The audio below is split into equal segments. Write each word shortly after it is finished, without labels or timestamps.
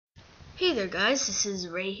Hey there guys, this is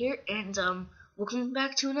Ray here, and welcome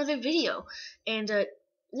back to another video. And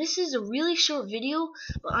this is a really short video,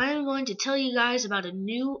 but I am going to tell you guys about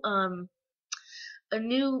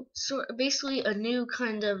basically a new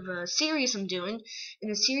kind of series I'm doing,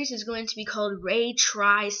 and the series is going to be called Ray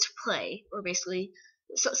Tries to Play, or basically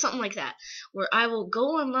something like that, where I will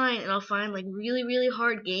go online and I'll find like really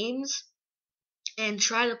hard games and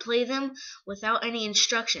try to play them without any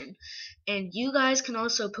instruction. And you guys can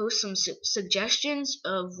also post some suggestions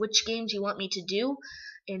of which games you want me to do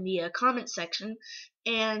in the comment section.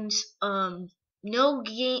 And no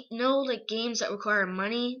games that require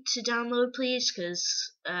money to download, please,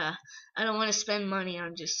 because I don't want to spend money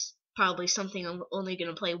on just probably something I'm only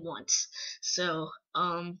gonna play once. So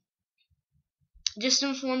just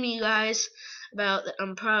inform you guys about that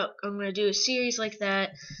I'm gonna do a series like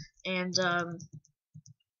that, and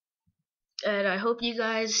I hope you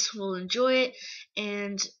guys will enjoy it.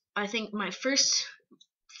 And I think my first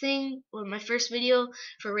video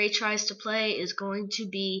for Ray Tries to Play is going to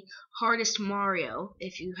be Hardest Mario,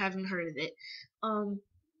 if you haven't heard of it.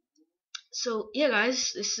 So yeah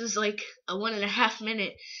guys, this is like a 1.5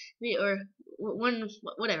 minute video, or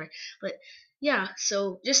whatever, but yeah,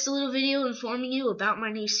 so just a little video informing you about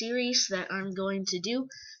my new series that I'm going to do.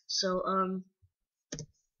 So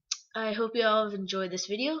I hope you all have enjoyed this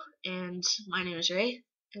video, and my name is Ray,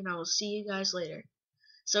 and I will see you guys later.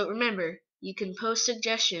 So remember, you can post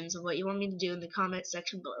suggestions of what you want me to do in the comment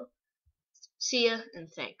section below. See ya, and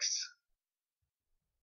thanks.